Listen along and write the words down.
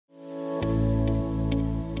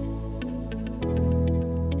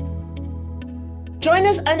Join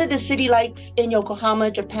us under the city lights in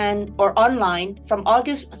Yokohama, Japan, or online from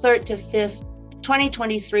August 3rd to 5th,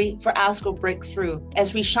 2023 for ASCO Breakthrough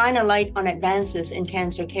as we shine a light on advances in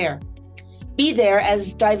cancer care. Be there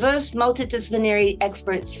as diverse multidisciplinary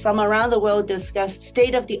experts from around the world discuss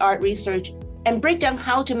state-of-the-art research and break down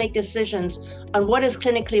how to make decisions on what is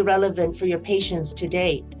clinically relevant for your patients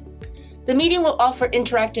today. The meeting will offer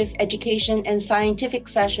interactive education and scientific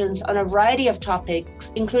sessions on a variety of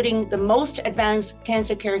topics, including the most advanced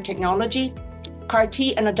cancer care technology,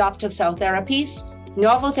 CAR-T and adoptive cell therapies,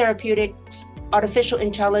 novel therapeutics, artificial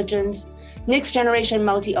intelligence, next-generation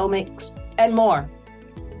multi-omics, and more.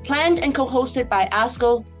 Planned and co-hosted by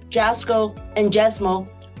ASCO, JASCO, and JESMO,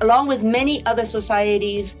 along with many other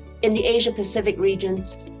societies in the Asia-Pacific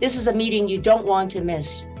regions, this is a meeting you don't want to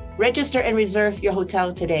miss. Register and reserve your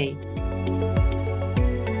hotel today.